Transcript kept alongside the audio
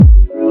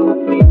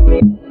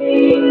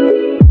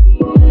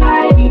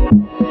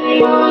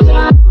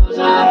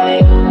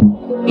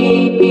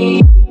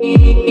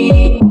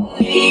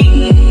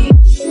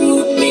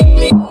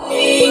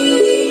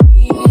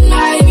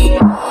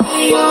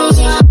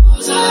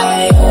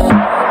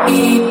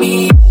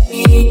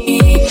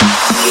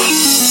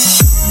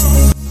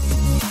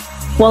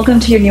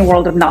Welcome to your new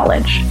world of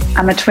knowledge.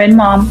 I'm a twin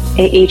mom,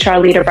 a HR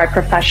leader by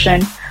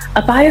profession,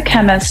 a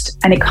biochemist,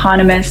 an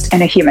economist,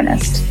 and a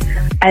humanist.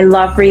 I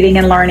love reading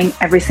and learning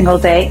every single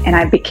day, and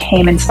I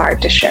became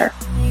inspired to share.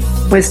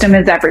 Wisdom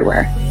is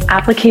everywhere.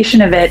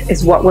 Application of it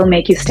is what will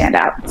make you stand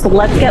out. So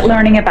let's get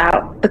learning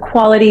about the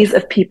qualities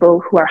of people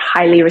who are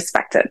highly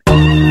respected.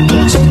 Come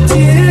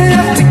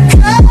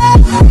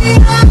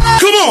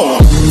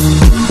on!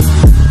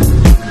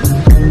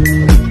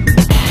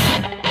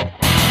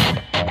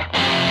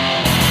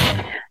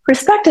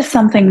 Respect is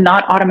something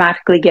not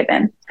automatically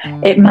given.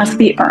 It must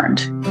be earned.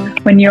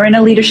 When you're in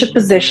a leadership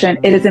position,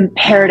 it is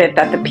imperative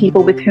that the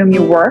people with whom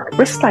you work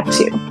respect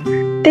you.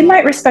 They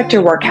might respect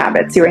your work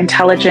habits, your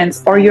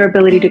intelligence, or your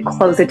ability to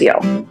close a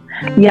deal.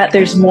 Yet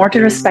there's more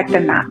to respect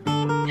than that.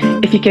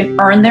 If you can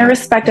earn their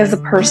respect as a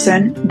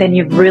person, then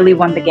you've really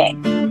won the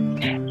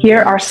game.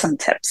 Here are some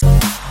tips.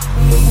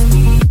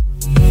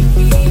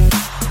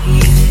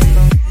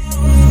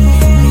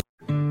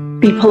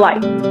 Be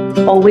polite.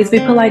 Always be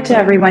polite to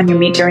everyone you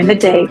meet during the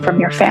day,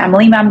 from your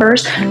family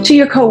members to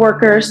your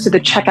coworkers to the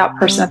checkout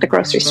person at the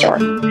grocery store.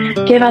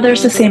 Give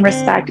others the same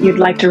respect you'd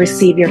like to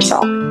receive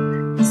yourself.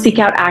 Seek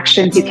out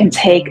actions you can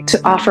take to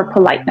offer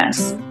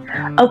politeness.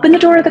 Open the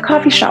door of the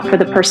coffee shop for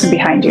the person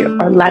behind you,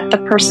 or let the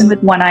person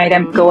with one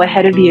item go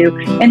ahead of you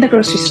in the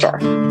grocery store.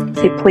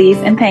 Say please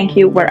and thank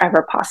you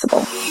wherever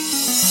possible.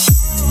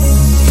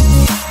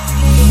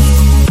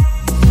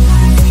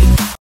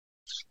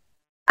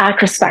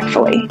 Act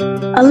respectfully.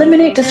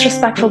 Eliminate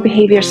disrespectful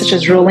behavior such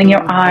as rolling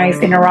your eyes,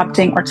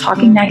 interrupting, or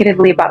talking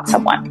negatively about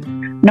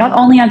someone. Not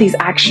only are these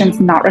actions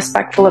not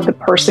respectful of the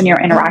person you're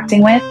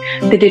interacting with,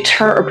 they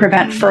deter or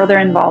prevent further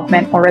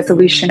involvement or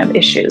resolution of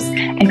issues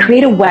and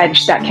create a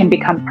wedge that can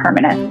become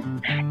permanent.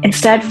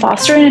 Instead,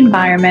 foster an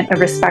environment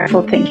of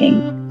respectful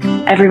thinking.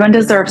 Everyone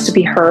deserves to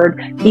be heard,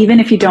 even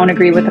if you don't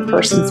agree with a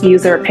person's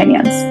views or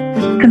opinions.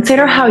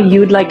 Consider how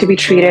you'd like to be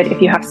treated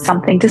if you have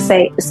something to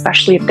say,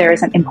 especially if there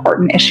is an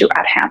important issue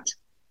at hand.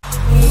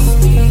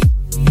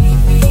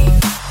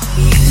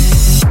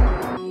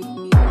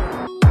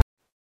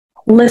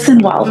 Listen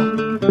well.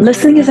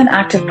 Listening is an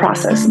active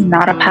process,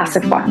 not a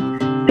passive one.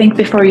 Think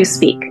before you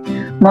speak.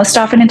 Most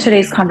often in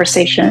today's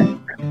conversation,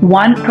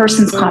 one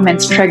person's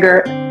comments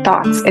trigger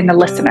thoughts in the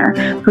listener,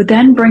 who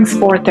then brings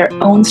forth their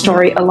own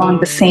story along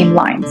the same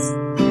lines.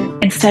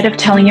 Instead of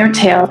telling your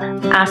tale,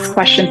 ask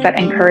questions that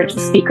encourage the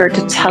speaker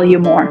to tell you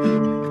more.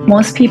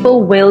 Most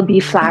people will be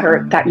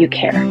flattered that you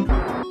care.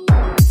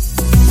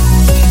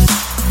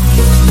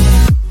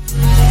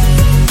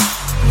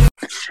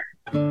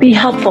 Be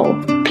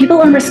helpful. People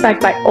earn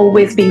respect by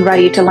always being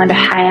ready to lend a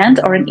hand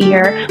or an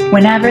ear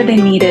whenever they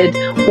need it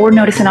or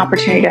notice an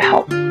opportunity to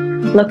help.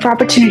 Look for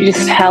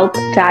opportunities to help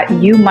that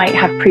you might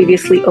have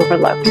previously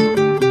overlooked.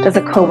 Does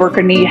a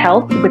coworker need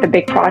help with a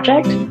big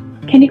project?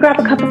 Can you grab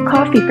a cup of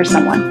coffee for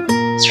someone?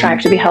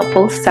 Strive to be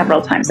helpful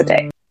several times a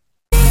day.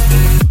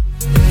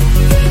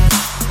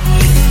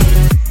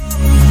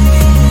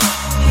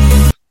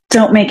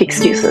 Don't make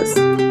excuses.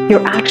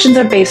 Your actions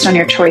are based on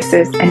your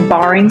choices, and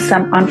barring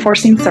some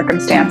unforeseen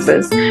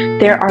circumstances,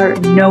 there are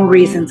no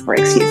reasons for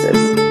excuses.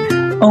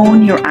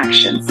 Own your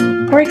actions.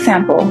 For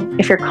example,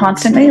 if you're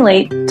constantly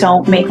late,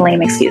 don't make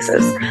lame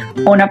excuses.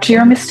 Own up to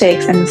your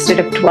mistakes, and instead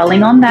of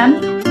dwelling on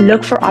them,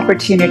 look for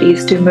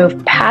opportunities to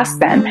move past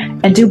them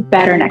and do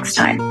better next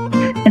time.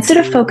 Instead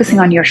of focusing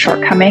on your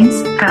shortcomings,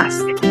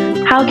 ask,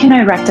 how can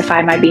I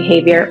rectify my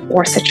behavior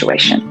or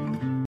situation?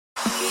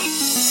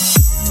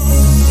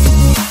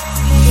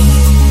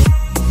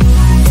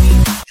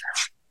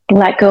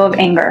 Let go of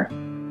anger.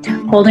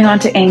 Holding on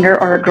to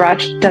anger or a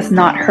grudge does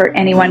not hurt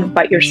anyone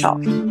but yourself.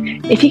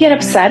 If you get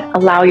upset,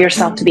 allow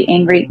yourself to be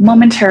angry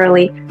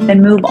momentarily,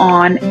 then move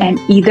on and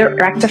either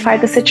rectify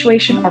the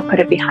situation or put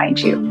it behind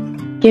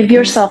you. Give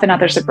yourself and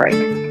others a break.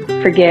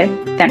 Forgive,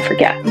 then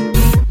forget.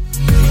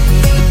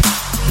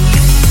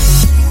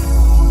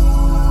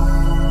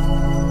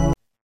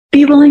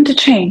 Be willing to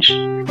change.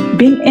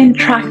 Being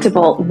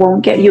intractable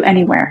won't get you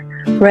anywhere.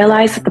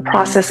 Realize that the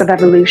process of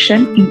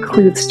evolution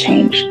includes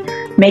change.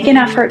 Make an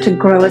effort to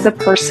grow as a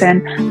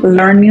person,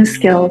 learn new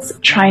skills,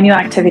 try new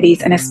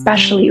activities, and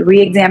especially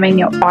re-examine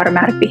your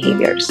automatic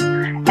behaviors.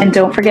 And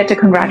don't forget to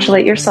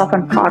congratulate yourself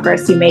on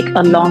progress you make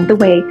along the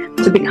way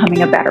to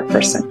becoming a better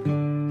person.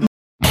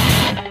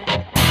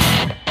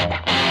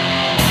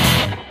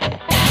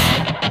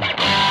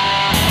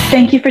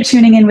 Thank you for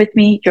tuning in with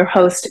me, your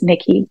host,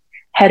 Nikki.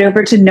 Head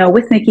over to Know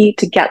with Nikki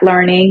to get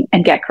learning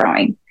and get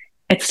growing.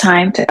 It's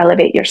time to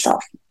elevate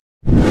yourself.